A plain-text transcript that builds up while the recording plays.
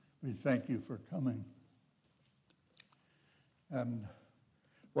We thank you for coming. And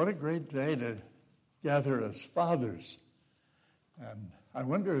what a great day to gather as fathers. And I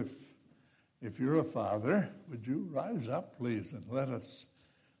wonder if you're a father, would you rise up, please, and let us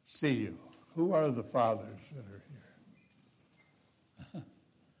see you. Who are the fathers that are here?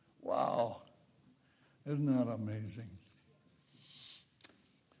 Wow. Isn't that amazing?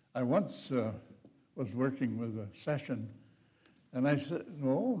 I once was working with a session, and I said,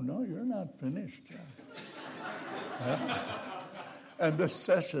 no, you're not finished yet. And this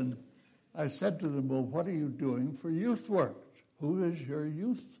session, I said to them, well, what are you doing for youth work? Who is your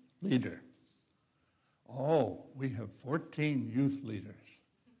youth leader? Oh, we have 14 youth leaders.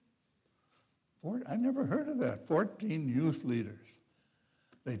 I never heard of that, 14 youth leaders.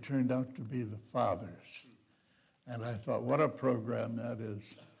 They turned out to be the fathers. And I thought, what a program that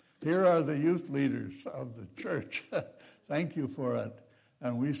is. Here are the youth leaders of the church. Thank you for it.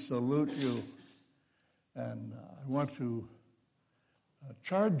 And we salute you. And I want to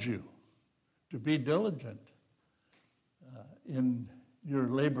charge you to be diligent in your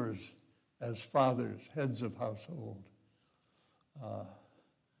labors as fathers, heads of household.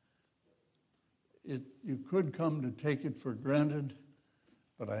 You could come to take it for granted,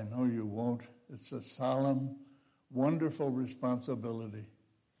 but I know you won't. It's a solemn, wonderful responsibility.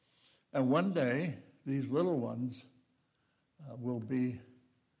 And one day, these little ones will be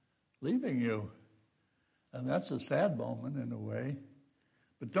leaving you. And that's a sad moment in a way.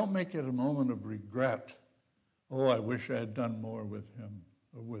 But don't make it a moment of regret. Oh, I wish I had done more with him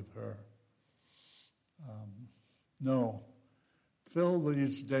or with her. No. Fill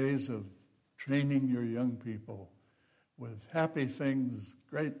these days of training your young people with happy things,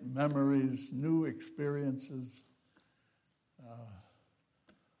 great memories, new experiences.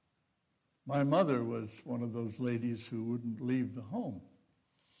 My mother was one of those ladies who wouldn't leave the home.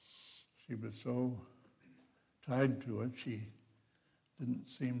 She was so tied to it, she didn't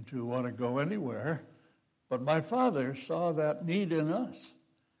seem to want to go anywhere. But my father saw that need in us.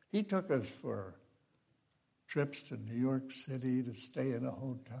 He took us for trips to New York City to stay in a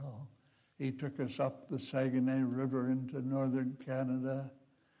hotel. He took us up the Saguenay River into northern Canada.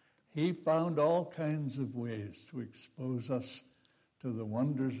 He found all kinds of ways to expose us to the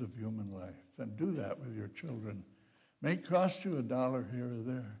wonders of human life. And do that with your children. May cost you $1 here or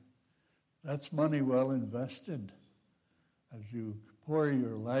there. That's money well invested as you pour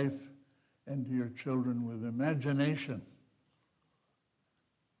your life into your children with imagination.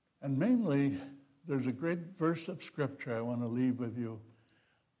 And mainly, there's a great verse of Scripture I want to leave with you.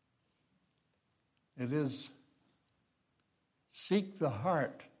 It is, seek the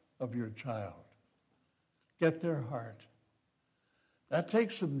heart of your child. Get their heart. That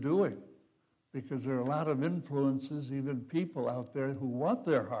takes some doing, because there are a lot of influences, even people out there who want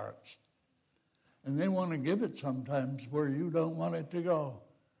their hearts. And they want to give it sometimes where you don't want it to go.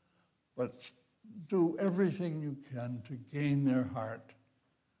 But do everything you can to gain their heart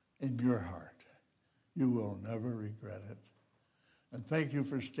in your heart. You will never regret it. And thank you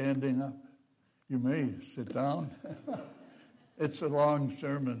for standing up. You may sit down. It's a long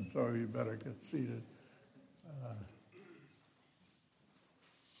sermon, so you better get seated.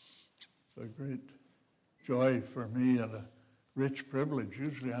 It's a great joy for me and a rich privilege.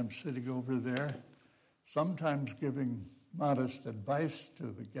 Usually I'm sitting over there, sometimes giving modest advice to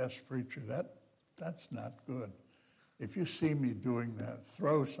the guest preacher. That's not good. If you see me doing that,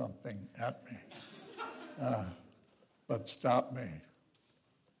 throw something at me. But stop me.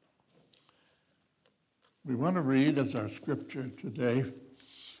 We want to read as our scripture today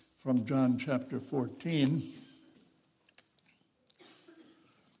from John chapter 14.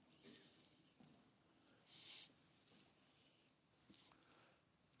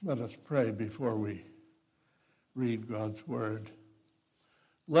 Let us pray before we read God's word.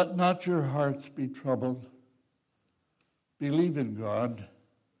 Let not your hearts be troubled. Believe in God.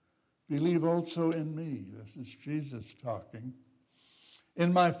 Believe also in me. This is Jesus talking.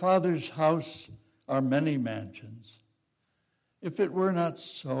 In my Father's house are many mansions. If it were not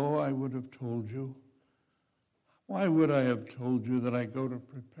so, I would have told you. Why would I have told you that I go to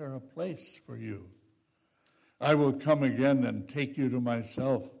prepare a place for you? I will come again and take you to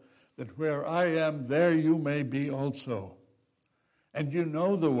myself, that where I am, there you may be also. And you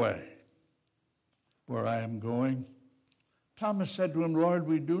know the way where I am going. Thomas said to him, Lord,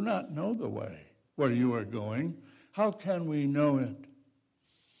 we do not know the way where you are going. How can we know it?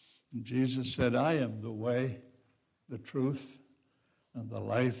 And Jesus said, I am the way, the truth, and the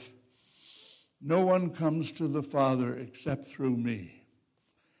life. No one comes to the Father except through me.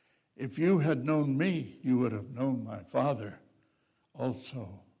 If you had known me, you would have known my Father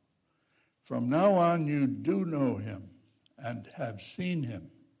also. From now on you do know him and have seen him.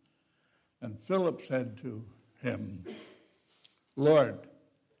 And Philip said to him, Lord,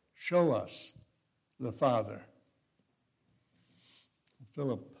 show us the Father.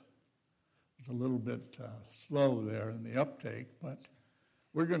 Philip was a little bit slow there in the uptake, but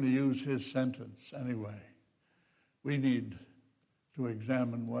we're going to use his sentence anyway. We need to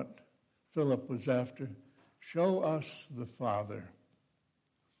examine what Philip was after. Show us the Father.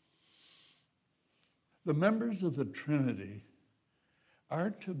 The members of the Trinity are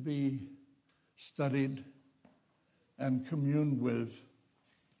to be studied and communed with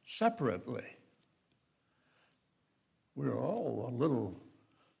separately. We're all a little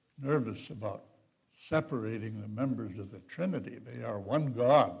nervous about separating the members of the Trinity. They are one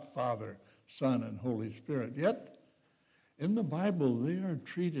God, Father, Son, and Holy Spirit. Yet, in the Bible, they are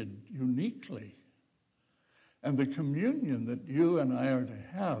treated uniquely. And the communion that you and I are to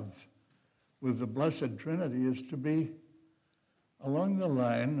have with the Blessed Trinity is to be along the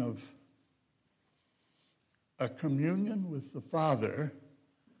line of a communion with the Father,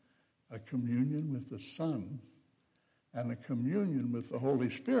 a communion with the Son, and a communion with the Holy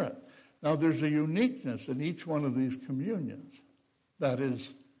Spirit. Now, there's a uniqueness in each one of these communions. That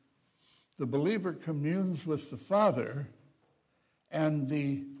is, the believer communes with the Father, and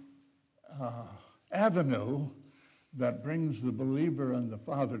the avenue that brings the believer and the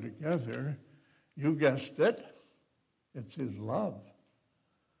Father together, you guessed it, it's his love.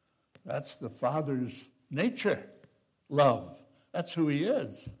 That's the Father's nature, love. That's who he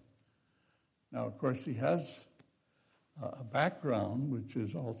is. Now, of course, he has a background which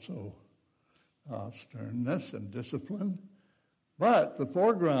is also sternness and discipline, but the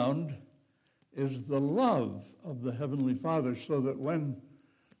foreground is the love of the Heavenly Father, so that when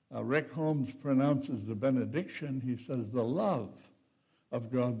Rick Holmes pronounces the benediction, he says the love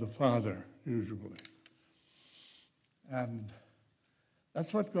of God the Father, usually. And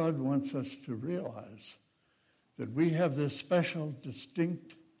that's what God wants us to realize, that we have this special,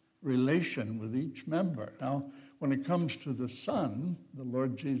 distinct relation with each member. Now, when it comes to the Son, the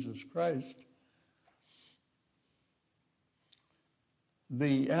Lord Jesus Christ,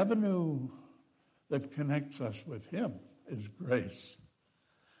 the avenue that connects us with him is grace.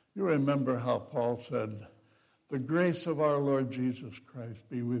 You remember how Paul said, the grace of our Lord Jesus Christ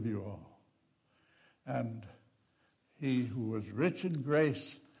be with you all. And he who was rich in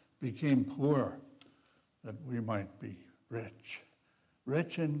grace became poor, that we might be rich.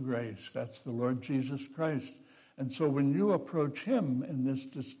 Rich in grace, that's the Lord Jesus Christ. And so when you approach him in this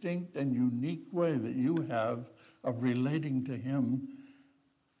distinct and unique way that you have of relating to him,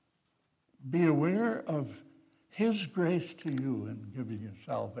 be aware of his grace to you in giving you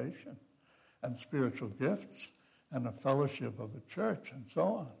salvation and spiritual gifts and a fellowship of a church and so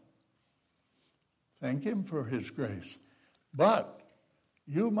on. Thank him for his grace. But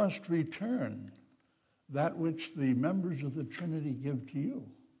you must return that which the members of the Trinity give to you.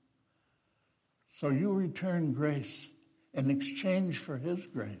 So you return grace in exchange for his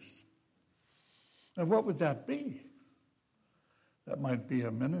grace. And what would that be? That might be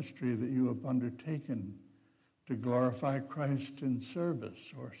a ministry that you have undertaken to glorify Christ in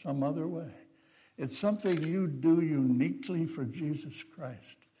service or some other way. It's something you do uniquely for Jesus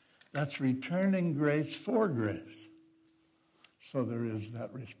Christ. That's returning grace for grace. So there is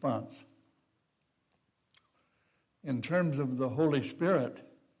that response. In terms of the Holy Spirit,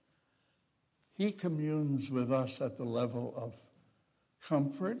 he communes with us at the level of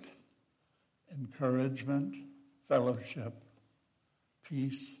comfort, encouragement, fellowship,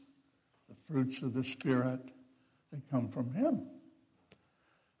 peace, the fruits of the Spirit that come from him.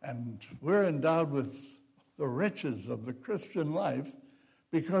 And we're endowed with the riches of the Christian life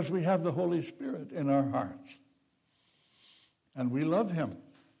because we have the Holy Spirit in our hearts. And we love him.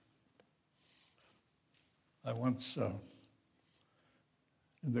 I once,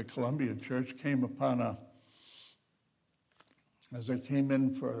 in the Columbia Church, came upon as I came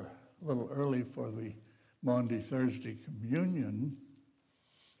in for a little early for the Maundy Thursday communion,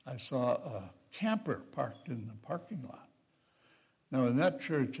 I saw a camper parked in the parking lot. Now, in that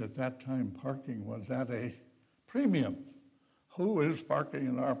church at that time, parking was at a premium. Who is parking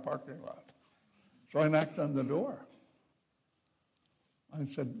in our parking lot? So I knocked on the door. I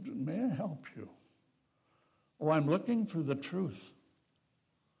said, may I help you? Oh, I'm looking for the truth.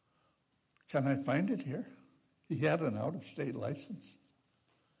 Can I find it here? He had an out-of-state license.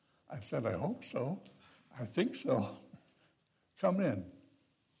 I said, I hope so. I think so. Come in.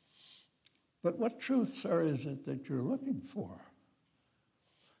 But what truth, sir, is it that you're looking for?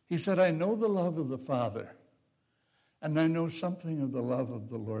 He said, I know the love of the Father, And I know something of the love of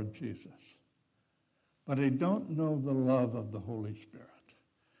the Lord Jesus. But I don't know the love of the Holy Spirit.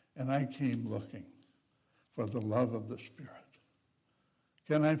 And I came looking for the love of the Spirit.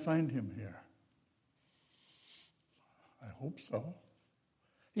 Can I find him here? I hope so.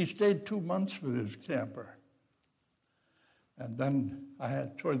 He stayed 2 months with his camper. And then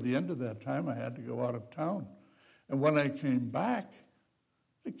toward the end of that time, I had to go out of town. And when I came back,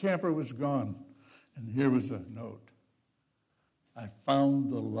 the camper was gone. And here was a note. I found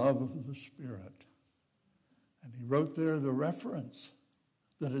the love of the Spirit. And he wrote there the reference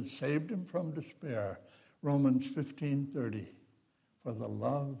that had saved him from despair. Romans 15:30, for the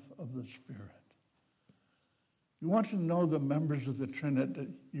love of the Spirit. You want to know the members of the Trinity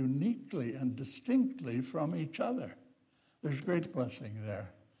uniquely and distinctly from each other. There's great blessing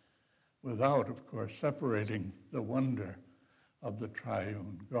there, without, of course, separating the wonder of the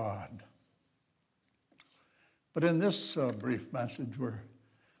triune God. But in this brief message, we're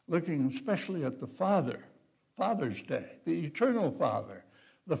looking especially at the Father, Father's Day, the eternal Father,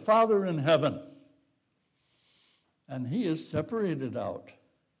 the Father in heaven. And he is separated out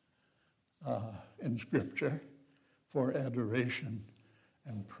in Scripture for adoration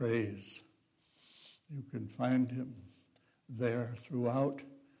and praise. You can find him there throughout,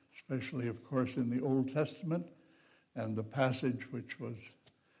 especially, of course, in the Old Testament, and the passage which was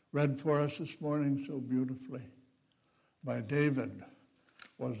read for us this morning so beautifully by David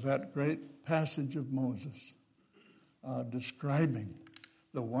was that great passage of Moses describing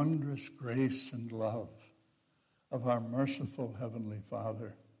the wondrous grace and love of our merciful Heavenly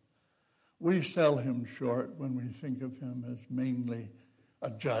Father. We sell him short when we think of him as mainly a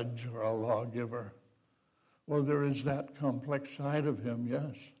judge or a lawgiver. Well, there is that complex side of him,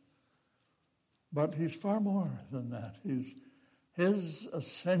 yes. But he's far more than that. His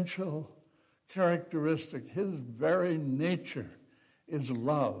essential characteristic, his very nature is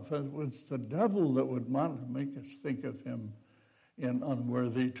love. It's the devil that would want to make us think of him in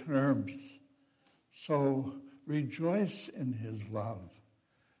unworthy terms. So rejoice in his love.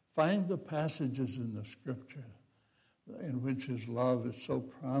 Find the passages in the Scripture in which his love is so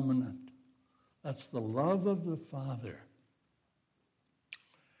prominent. That's the love of the Father.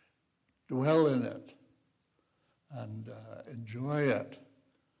 Dwell in it and enjoy it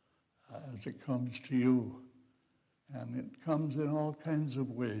as it comes to you. And it comes in all kinds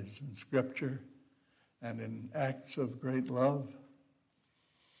of ways, in Scripture and in acts of great love.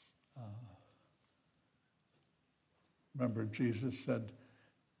 Remember, Jesus said,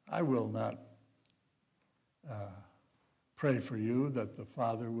 I will not pray for you that the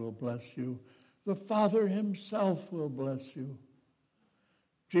Father will bless you. The Father himself will bless you.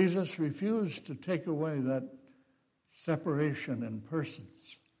 Jesus refused to take away that separation in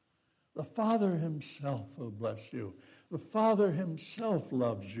persons. The Father himself will bless you. The Father himself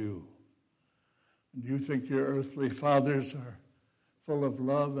loves you. And you think your earthly fathers are full of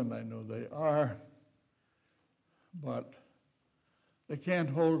love, and I know they are, but they can't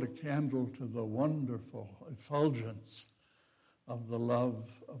hold a candle to the wonderful effulgence of the love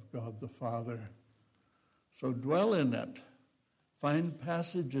of God the Father. So dwell in it. Find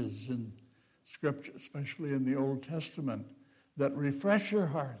passages in Scripture, especially in the Old Testament, that refresh your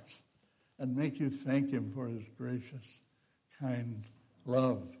hearts and make you thank him for his gracious, kind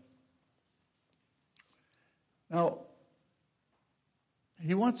love. Now,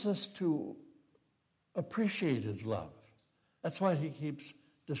 he wants us to appreciate his love. That's why he keeps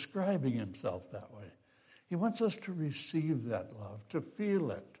describing himself that way. He wants us to receive that love, to feel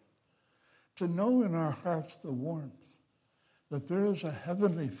it, to know in our hearts the warmth that there is a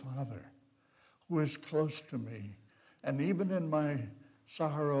heavenly Father who is close to me. And even in my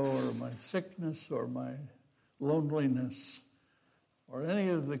sorrow or my sickness or my loneliness or any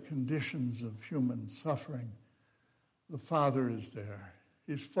of the conditions of human suffering, the Father is there.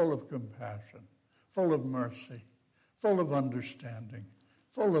 He's full of compassion, full of mercy, full of understanding,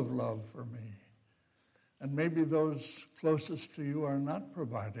 full of love for me. And maybe those closest to you are not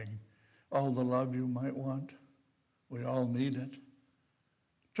providing all the love you might want. We all need it.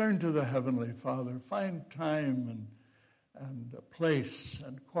 Turn to the Heavenly Father. Find time and a place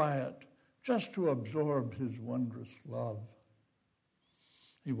and quiet just to absorb his wondrous love.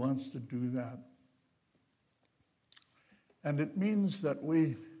 He wants to do that. And it means that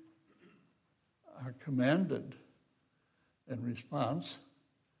we are commanded in response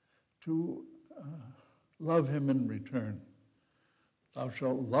to love him in return. Thou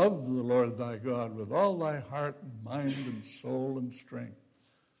shalt love the Lord thy God with all thy heart and mind and soul and strength,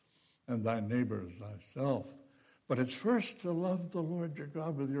 and thy neighbor as thyself. But it's first to love the Lord your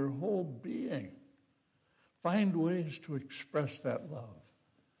God with your whole being. find ways to express that love.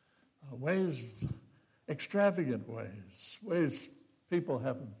 Ways, extravagant ways, ways people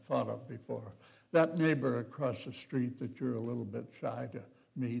haven't thought of before. That neighbor across the street that you're a little bit shy to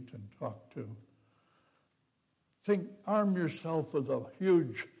meet and talk to. Arm yourself with a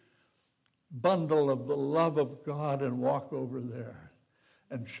huge bundle of the love of God and walk over there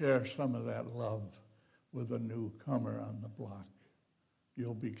and share some of that love with a newcomer on the block.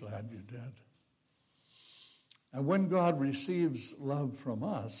 You'll be glad you did. And when God receives love from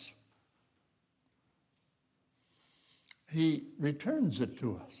us, he returns it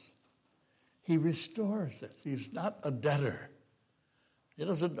to us. He restores it. He's not a debtor. He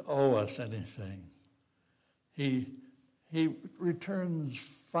doesn't owe us anything. He returns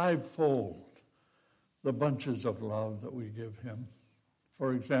fivefold the bunches of love that we give him.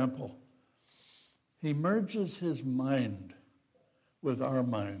 For example, he merges his mind with our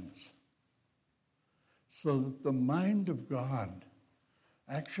minds so that the mind of God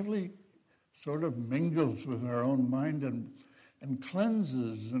actually sort of mingles with our own mind and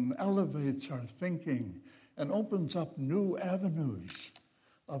cleanses and elevates our thinking and opens up new avenues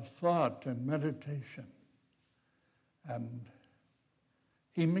of thought and meditation. And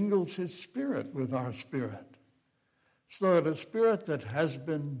he mingles his spirit with our spirit, so that a spirit that has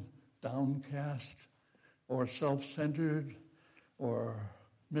been downcast or self-centered or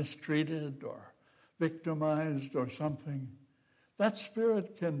mistreated or victimized or something, that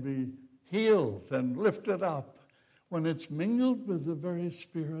spirit can be healed and lifted up when it's mingled with the very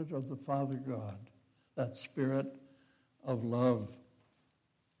Spirit of the Father God, that Spirit of love.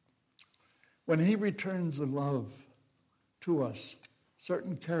 When he returns the love to us,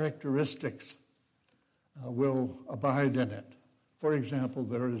 certain characteristics will abide in it. For example,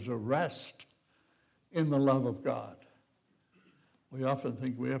 there is a rest in the love of God. We often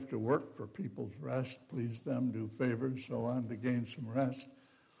think we have to work for people's rest, please them, do favors, so on, to gain some rest.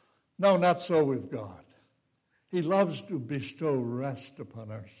 No, not so with God. He loves to bestow rest upon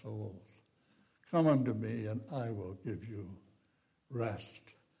our souls. Come unto me, and I will give you rest.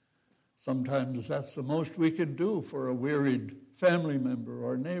 Sometimes that's the most we can do for a wearied family member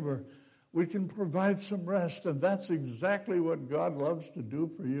or neighbor. We can provide some rest, and that's exactly what God loves to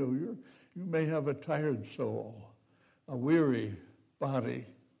do for you. You may have a tired soul, a weary body,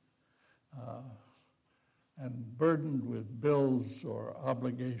 and burdened with bills or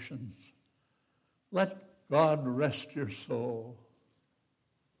obligations. Let God rest your soul.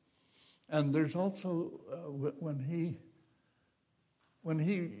 And there's also, when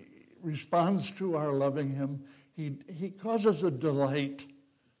he responds to our loving him, he causes a delight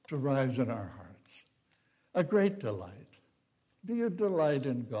to rise in our hearts, a great delight. Do you delight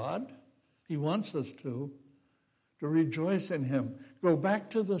in God? He wants us to rejoice in him. Go back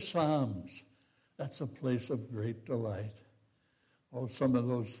to the Psalms. That's a place of great delight. Oh, some of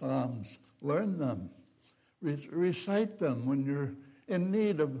those Psalms, learn them. Recite them when you're in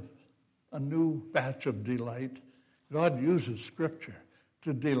need of a new batch of delight. God uses Scripture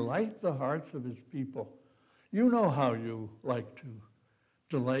to delight the hearts of his people. You know how you like to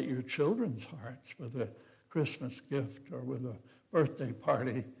delight your children's hearts with a Christmas gift or with a birthday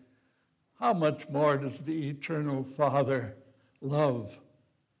party. How much more does the eternal Father love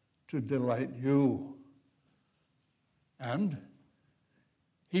to delight you? And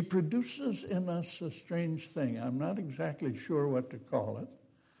he produces in us a strange thing. I'm not exactly sure what to call it,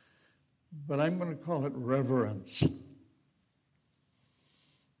 but I'm going to call it reverence.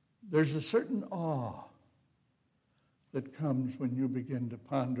 There's a certain awe that comes when you begin to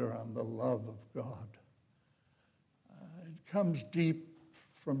ponder on the love of God. It comes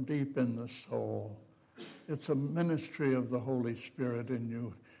from deep in the soul. It's a ministry of the Holy Spirit in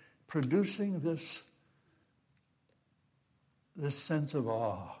you, producing this sense of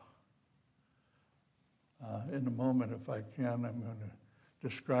awe. In a moment, if I can, I'm going to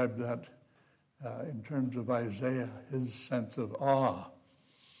describe that in terms of Isaiah, his sense of awe.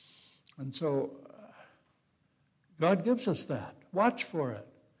 And so God gives us that. Watch for it.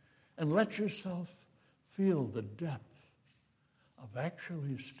 And let yourself feel the depth of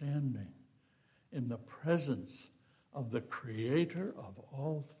actually standing in the presence of the Creator of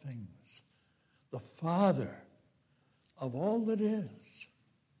all things, the Father of all that is,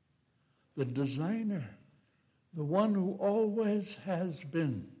 the designer, the one who always has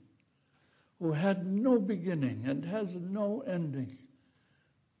been, who had no beginning and has no ending,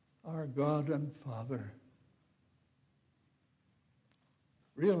 our God and Father.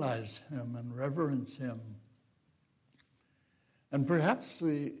 Realize him and reverence him. And perhaps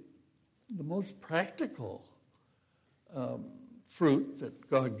the most practical fruit that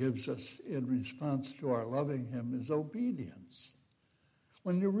God gives us in response to our loving him is obedience.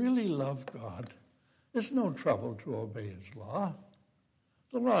 When you really love God, it's no trouble to obey his law.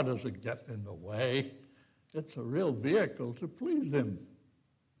 The law doesn't get in the way. It's a real vehicle to please him.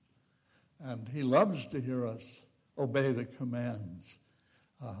 And he loves to hear us obey the commands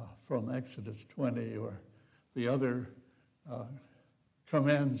from Exodus 20 or the other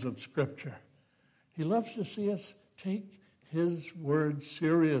commands of Scripture. He loves to see us take his word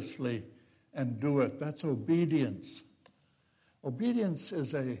seriously and do it. That's obedience. Obedience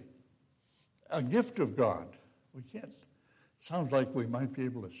is a gift of God. We can't, sounds like we might be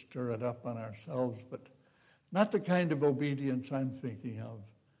able to stir it up on ourselves, but not the kind of obedience I'm thinking of.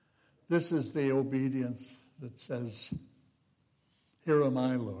 This is the obedience that says, "Here am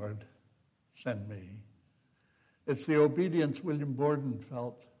I, Lord, send me." It's the obedience William Borden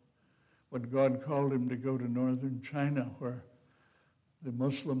felt when God called him to go to northern China, where the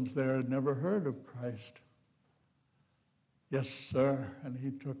Muslims there had never heard of Christ. "Yes, sir," and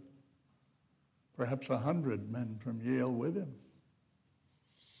he took perhaps 100 men from Yale with him.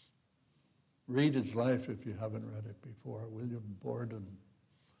 Read his life if you haven't read it before, William Borden.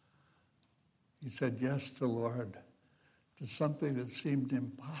 He said yes to Lord, to something that seemed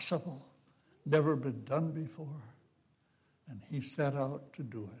impossible, never been done before, and he set out to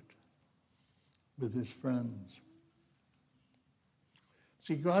do it with his friends.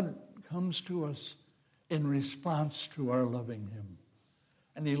 See, God comes to us in response to our loving him,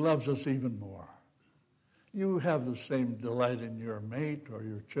 and he loves us even more. You have the same delight in your mate or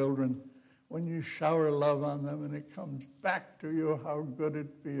your children when you shower love on them and it comes back to you how good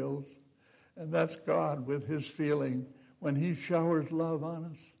it feels. And that's God with his feeling when he showers love on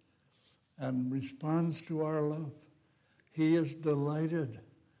us and responds to our love. He is delighted.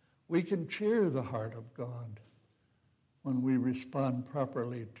 We can cheer the heart of God when we respond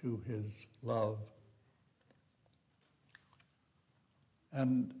properly to his love.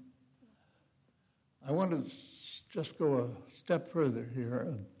 And I want to just go a step further here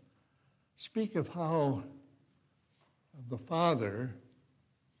and speak of how the Father,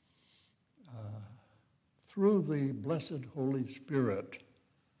 through the blessed Holy Spirit,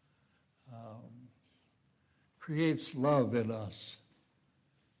 creates love in us.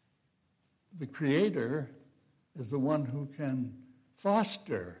 The Creator is the one who can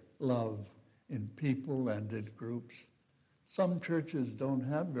foster love in people and in groups. Some churches don't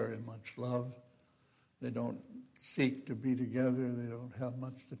have very much love. They don't seek to be together. They don't have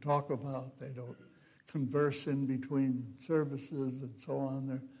much to talk about. They don't converse in between services and so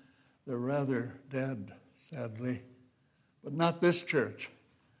on. They're rather dead, sadly. But not this church.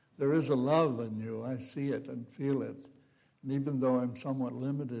 There is a love in you. I see it and feel it. And even though I'm somewhat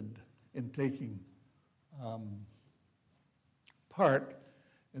limited in taking part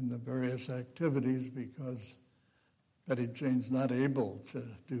in the various activities because Betty Jane's not able to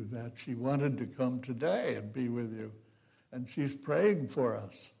do that. She wanted to come today and be with you, and she's praying for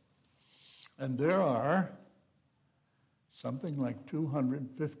us. And there are something like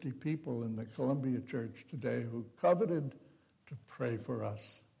 250 people in the Columbia Church today who coveted to pray for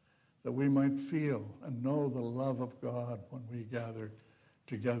us, that we might feel and know the love of God when we gather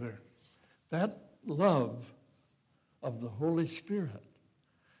together. That love of the Holy Spirit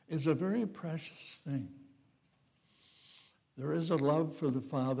is a very precious thing. There is a love for the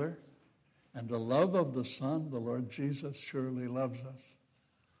Father and a love of the Son. The Lord Jesus surely loves us.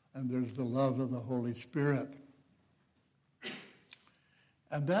 And there's the love of the Holy Spirit.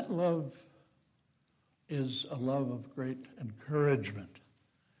 And that love is a love of great encouragement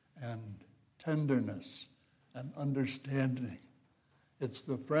and tenderness and understanding. It's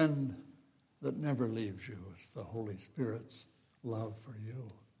the friend that never leaves you. It's the Holy Spirit's love for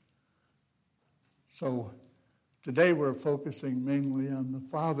you. So today we're focusing mainly on the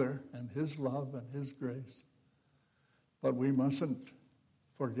Father and his love and his grace. But we mustn't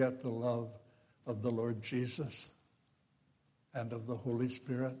forget the love of the Lord Jesus and of the Holy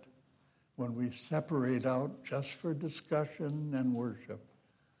Spirit when we separate out just for discussion and worship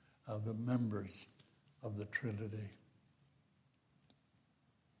of the members of the Trinity.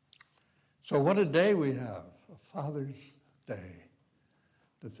 So what a day we have, a Father's Day,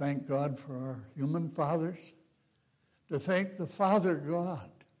 to thank God for our human fathers, to thank the Father God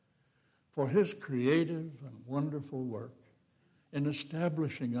for his creative and wonderful work in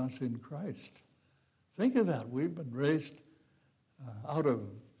establishing us in Christ. Think of that. We've been raised out of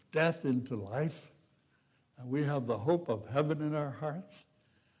death into life, and we have the hope of heaven in our hearts.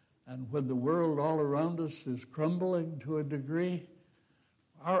 And when the world all around us is crumbling to a degree,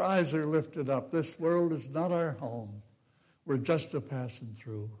 our eyes are lifted up. This world is not our home. We're just a passing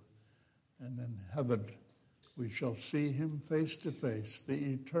through. And in heaven, we shall see him face to face, the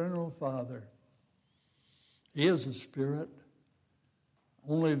eternal Father. He is a spirit.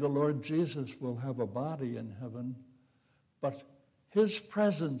 Only the Lord Jesus will have a body in heaven, but his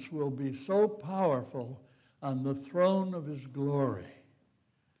presence will be so powerful on the throne of his glory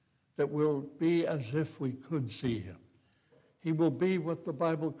that we'll be as if we could see him. He will be what the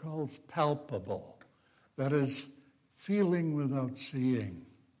Bible calls palpable, that is, feeling without seeing,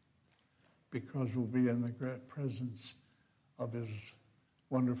 because we'll be in the great presence of his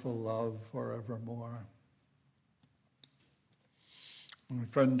wonderful love forevermore. My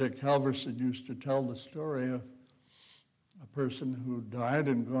friend Dick Halverson used to tell the story of a person who died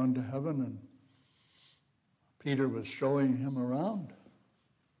and gone to heaven, and Peter was showing him around.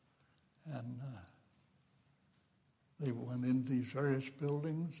 And they went into these various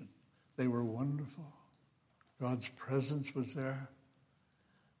buildings, and they were wonderful. God's presence was there.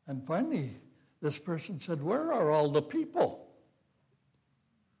 And finally, this person said, "Where are all the people?"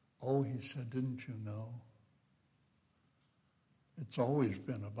 "Oh," he said, "didn't you know? It's always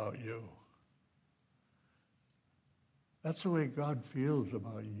been about you." That's the way God feels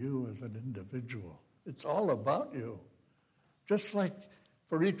about you as an individual. It's all about you. Just like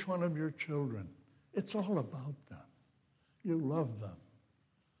for each one of your children, it's all about them. You love them.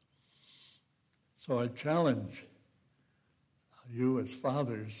 So I challenge you as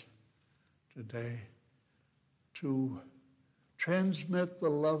fathers today to transmit the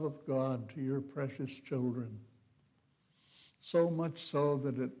love of God to your precious children, so much so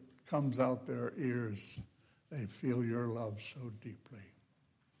that it comes out their ears. They feel your love so deeply.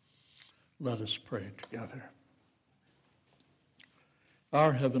 Let us pray together.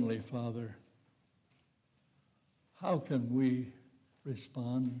 Our Heavenly Father, how can we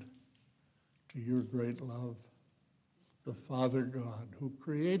respond to your great love? The Father God who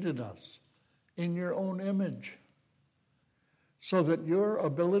created us in your own image, so that your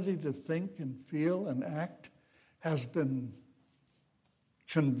ability to think and feel and act has been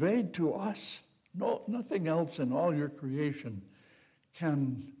conveyed to us. No, nothing else in all your creation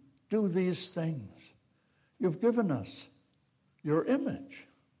can do these things. You've given us your image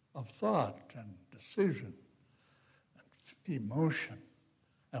of thought and decision and emotion,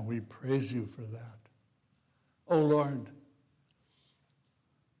 and we praise you for that. Oh Lord,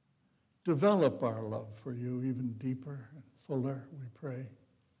 develop our love for you even deeper and fuller, we pray.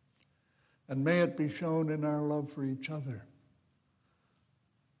 And may it be shown in our love for each other.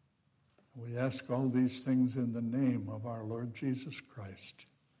 We ask all these things in the name of our Lord Jesus Christ.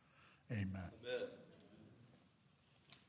 Amen. Amen.